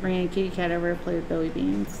ours is bringing a kitty cat over to play with Bowie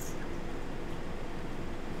beans.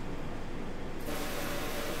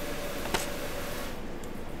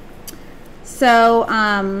 So,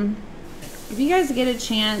 if you guys get a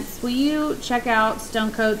chance, will you check out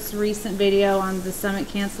Stonecoat's recent video on the summit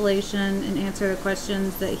cancellation and answer the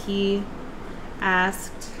questions that he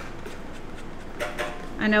asked?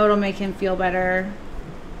 I know it'll make him feel better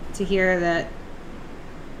to hear that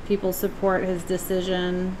people support his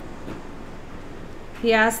decision.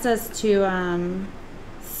 He asked us to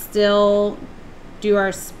still do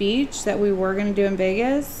our speech that we were going to do in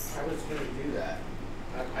Vegas. I was going to do that.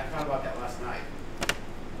 I thought about that last night.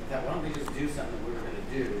 I thought, why don't we just do something that we were going to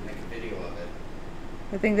do, make a video of it.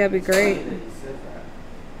 I think that'd be great. Funny that he said that.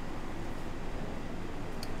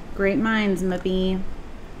 Great minds, Mippy.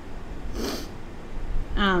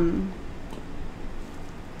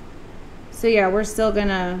 So yeah, we're still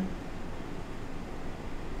gonna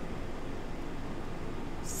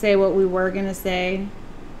say what we were gonna say.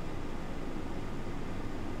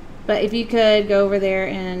 But if you could go over there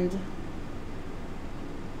and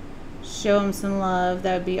show him some love,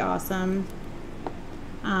 that would be awesome.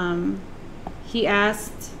 He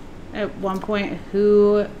asked at one point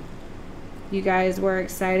who you guys were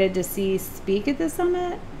excited to see speak at the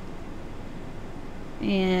summit.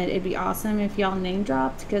 And it'd be awesome if y'all name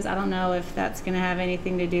dropped, because I don't know if that's going to have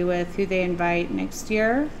anything to do with who they invite next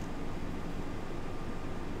year.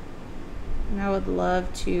 And I would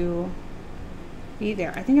love to be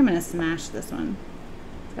there. I think I'm going to smash this one.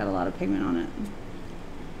 It's got a lot of pigment on it.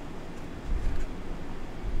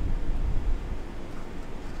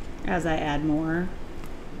 As I add more.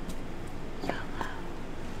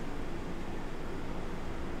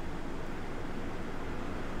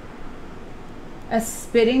 A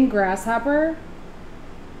spitting grasshopper?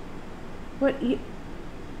 What?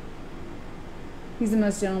 He's the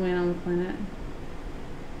most gentle man on the planet.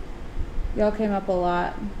 Y'all came up a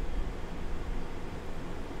lot.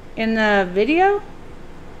 In the video?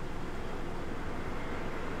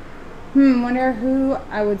 Wonder who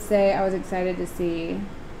I would say I was excited to see.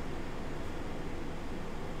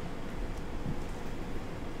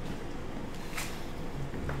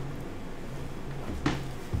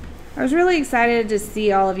 I was really excited to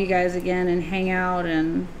see all of you guys again and hang out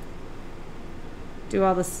and do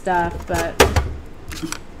all the stuff, but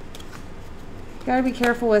gotta be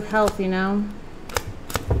careful with health, you know?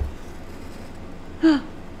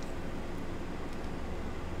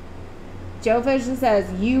 Joe Fish just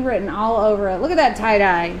says, you written all over it. Look at that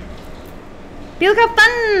tie-dye. Be look how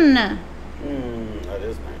fun! That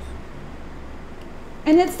is nice.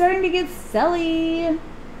 And it's starting to get silly.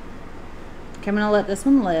 Okay, I'm gonna let this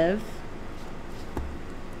one live.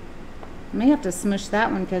 I may have to smush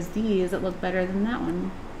that one because these look better than that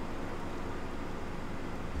one.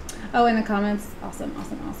 Oh, in the comments, awesome,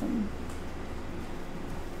 awesome, awesome.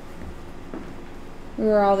 We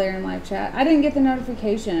were all there in live chat. I didn't get the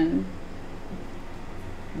notification.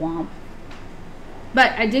 Womp.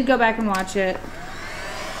 But I did go back and watch it,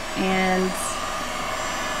 and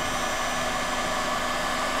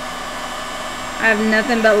I have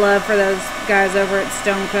nothing but love for those guys over at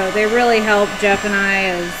Stone Coat. They really helped Jeff and I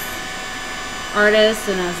as artists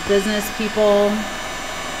and as business people.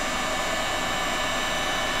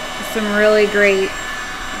 Some really greatness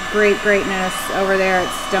over there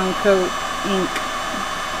at Stone Coat Inc.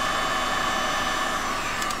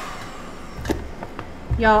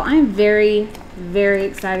 Y'all, I'm very, very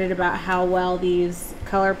excited about how well these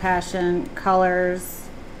Color Passion colors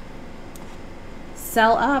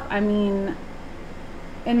sell up. I mean,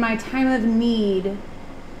 in my time of need,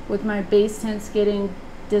 with my base tints getting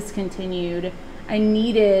discontinued, I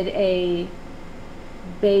needed a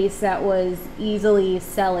base that was easily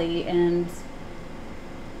selly, and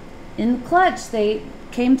in clutch they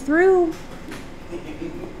came through.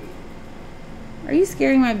 Are you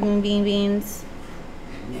scaring my beans?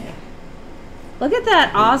 Yeah. Look at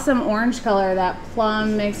that awesome orange color that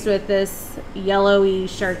plum mixed with this yellowy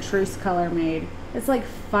chartreuse color made. It's like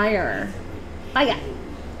fire. Fire.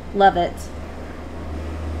 Love it.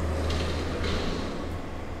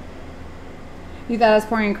 You thought I was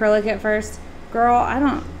pouring acrylic at first? Girl, I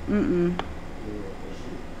don't,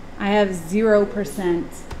 I have 0%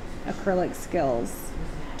 acrylic skills.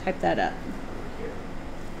 Type that up.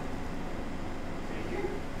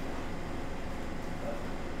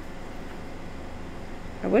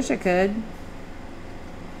 I wish I could.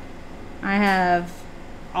 I have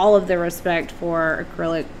all of the respect for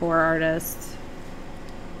acrylic pour artists.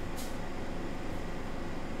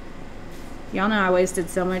 Y'all know I wasted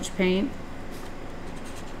so much paint.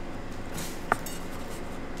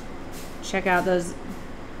 Check out those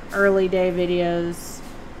early day videos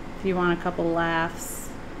if you want a couple laughs.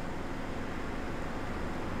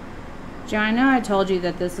 Joe, I know I told you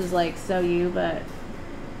that this is like so you, but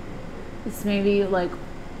it's maybe like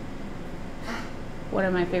one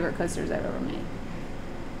of my favorite coasters I've ever made.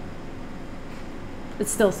 It's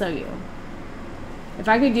still so you. If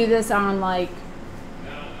I could do this on like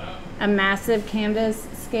a massive canvas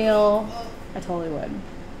scale, I totally would.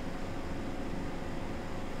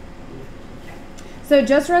 So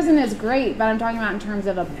Just Resin is great, but I'm talking about in terms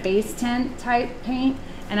of a base tint type paint.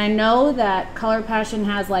 And I know that Color Passion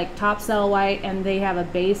has like top cell white and they have a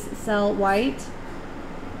base cell white.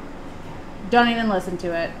 Don't even listen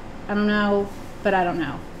to it. I don't know, but I don't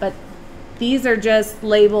know. But these are just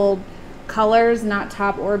labeled colors, not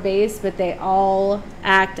top or base, but they all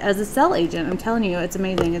act as a cell agent. I'm telling you, it's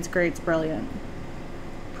amazing. It's great. It's brilliant.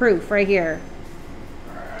 Proof right here.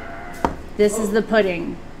 This is the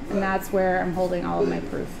pudding, and that's where I'm holding all of my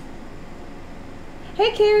proof.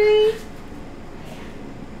 Hey, Carrie.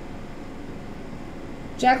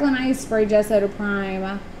 Jacqueline and I spray gesso to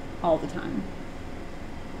prime all the time.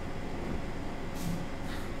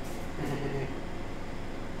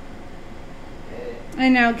 I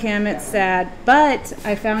know, Kim, it's sad, but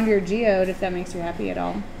I found your geode, if that makes you happy at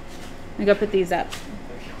all. I'm gonna go put these up.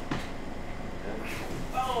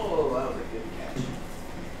 Oh, that was a good catch.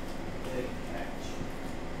 Good catch.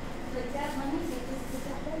 But Dad, let me see if this is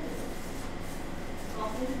a hole. I'll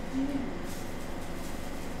put it in.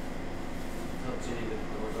 Oh, Jenny, the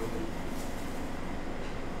door's open.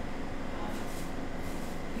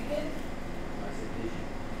 You good? I said, did you?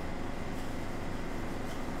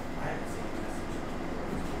 I haven't seen a message on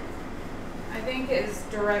I think it's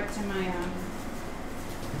direct to my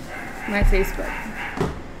Facebook.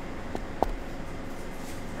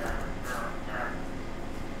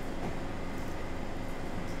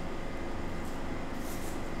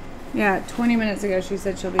 Yeah, 20 minutes ago she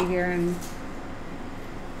said she'll be here in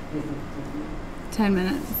 10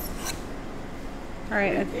 minutes. All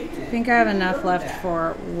right, I think I have enough left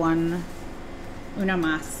for una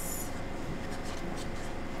más.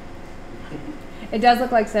 It does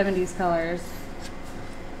look like 70s colors.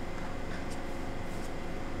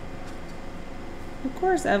 Oh,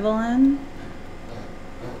 course, Evelyn.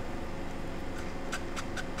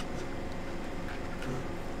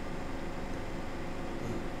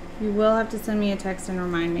 You will have to send me a text and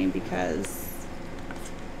remind me because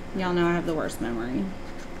y'all know I have the worst memory.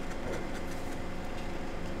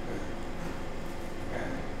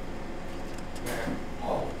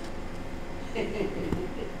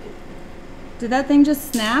 Did that thing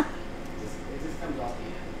just snap? It just comes off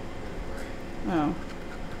the end. Oh.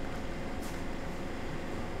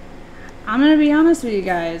 I'm gonna be honest with you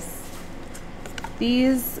guys.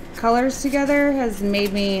 These colors together has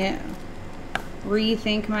made me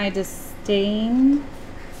rethink my disdain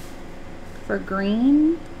for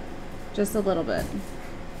green just a little bit.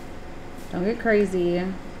 Don't get crazy.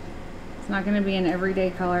 It's not gonna be an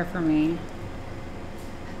everyday color for me.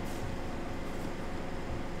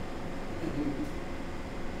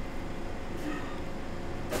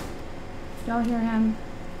 Y'all hear him?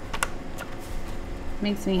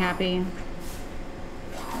 Makes me happy.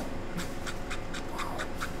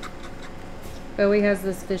 Bowie has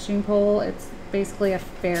this fishing pole. It's basically a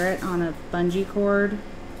ferret on a bungee cord.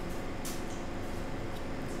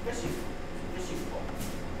 It's fishing pole.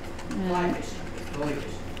 Fly fishing. It's Bowie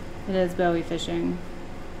fishing. It is Bowie fishing.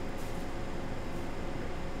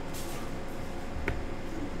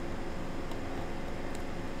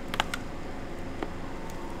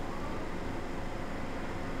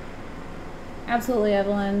 Absolutely,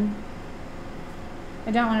 Evelyn.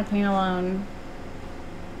 I don't want to paint alone.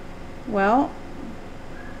 Well,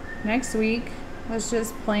 next week, let's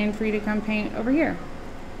just plan for you to come paint over here.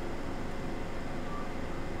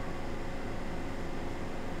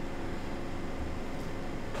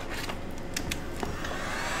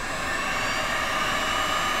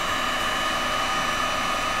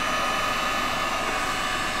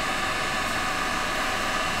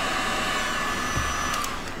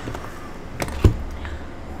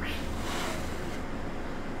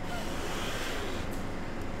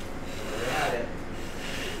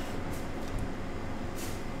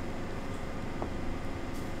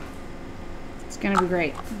 It's gonna be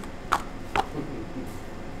great.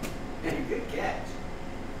 Good catch.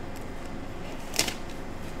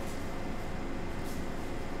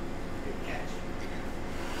 Good catch.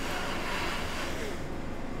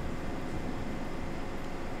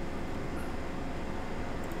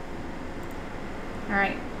 All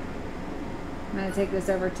right. I'm gonna take this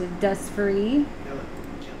over to Dust Free. Kill it.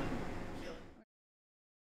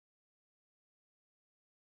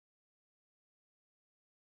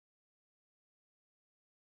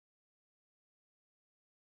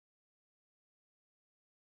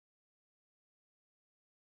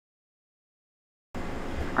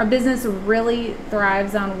 Our business really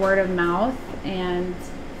thrives on word of mouth, and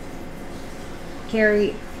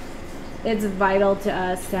Carrie, it's vital to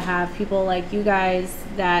us to have people like you guys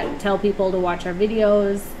that tell people to watch our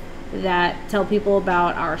videos, that tell people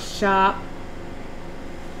about our shop.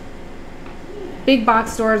 Big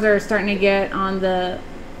box stores are starting to get on the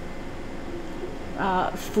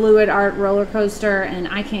fluid art roller coaster, and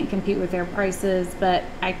I can't compete with their prices, but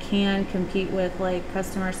I can compete with like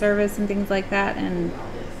customer service and things like that, and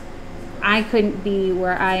I couldn't be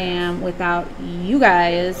where I am without you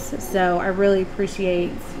guys. So I really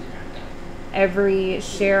appreciate every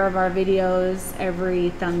share of our videos,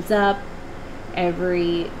 every thumbs up,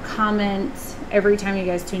 every comment, every time you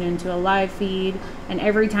guys tune into a live feed, and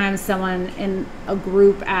every time someone in a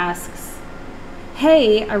group asks,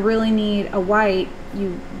 hey, I really need a white,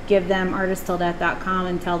 you give them artisttilldeath.com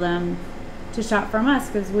and tell them to shop from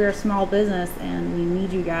us, because we're a small business and we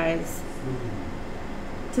need you guys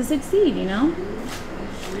to succeed, you know?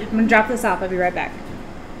 I'm gonna drop this off. I'll be right back.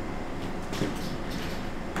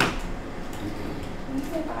 Can you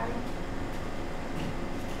say bye?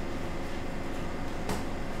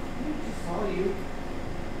 I just saw you.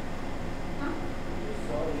 Huh? I just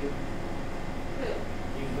saw you. Who?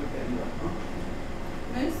 You looked at me like, huh?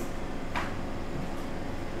 Moose?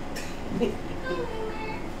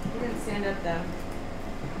 We're gonna stand up though.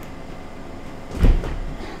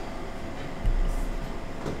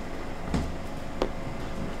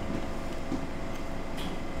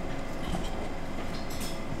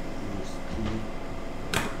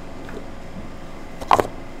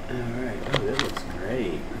 Alright, oh, that looks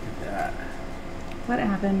great. Look at that. What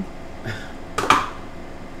happened?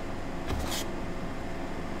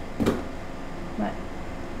 What?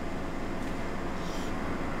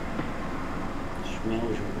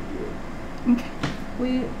 Smells really good. Okay.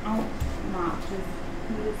 I'll not just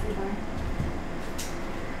need to say bye.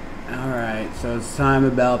 Alright, so it's time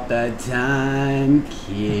about that time,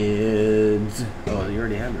 kids. Oh, you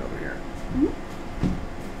already have it over here. Mm-hmm.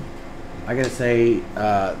 I gotta say,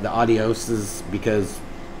 the adios is because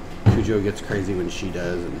Cujo gets crazy when she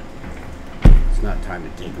does, and it's not time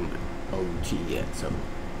to take him OT yet. So,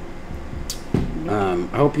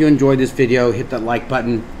 I hope you enjoyed this video. Hit that like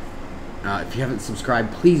button. If you haven't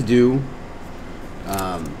subscribed, please do.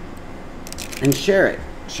 And share it.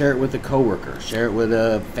 Share it with a coworker. Share it with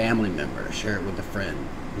a family member. Share it with a friend,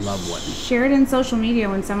 loved one. Share it in social media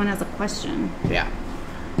when someone has a question. Yeah.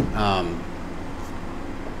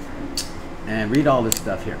 And read all this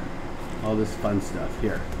stuff here. All this fun stuff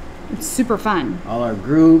here. It's super fun. All our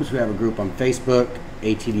groups. We have a group on Facebook.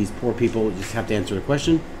 ATD's Poor People. You just have to answer the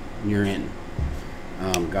question, and you're in.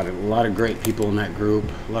 Got a lot of great people in that group.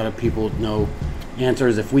 A lot of people know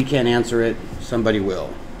answers. If we can't answer it, somebody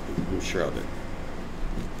will. I'm sure of it.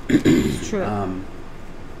 It's true.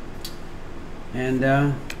 And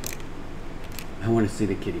I want to see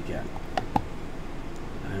the kitty cat.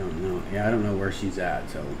 I don't know. Yeah, I don't know where she's at.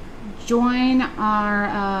 So join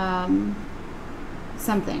our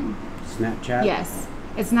something. Snapchat. Yes,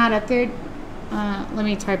 it's not up there. Let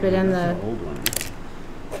me type it in the old one.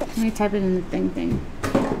 Let me type it in the thing.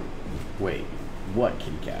 Wait, what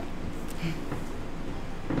kitty cat?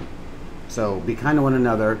 So be kind to one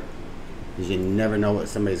another, because you never know what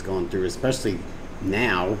somebody's going through, especially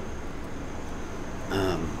now.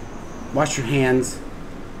 Wash your hands.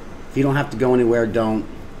 If you don't have to go anywhere, don't.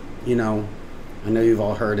 You know, I know you've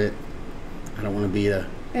all heard it. I don't want to be a...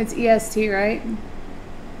 It's EST, right?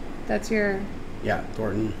 That's your... Yeah,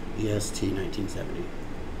 Thornton, EST 1970.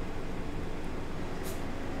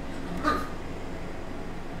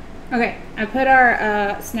 Okay, I put our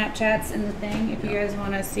Snapchats in the thing if you guys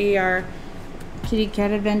want to see our kitty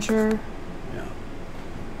cat adventure. Yeah.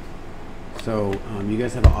 So, you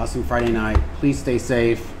guys have an awesome Friday night. Please stay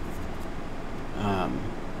safe.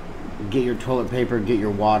 Get your toilet paper, get your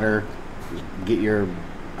water, get your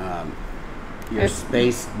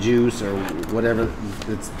space juice or whatever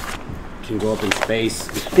that can go up in space.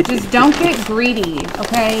 Just don't get greedy,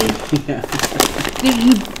 okay? Yeah.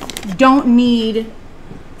 You don't need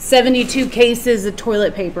 72 cases of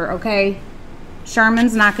toilet paper, okay?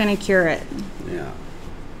 Charmin's not going to cure it. Yeah.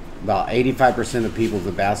 About 85% of people,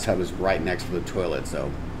 the bathtub is right next to the toilet, so.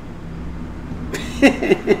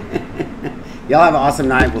 Y'all have an awesome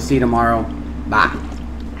night. We'll see you tomorrow. Bye.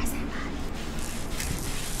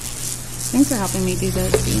 Thanks for helping me do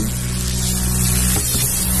this, Dean.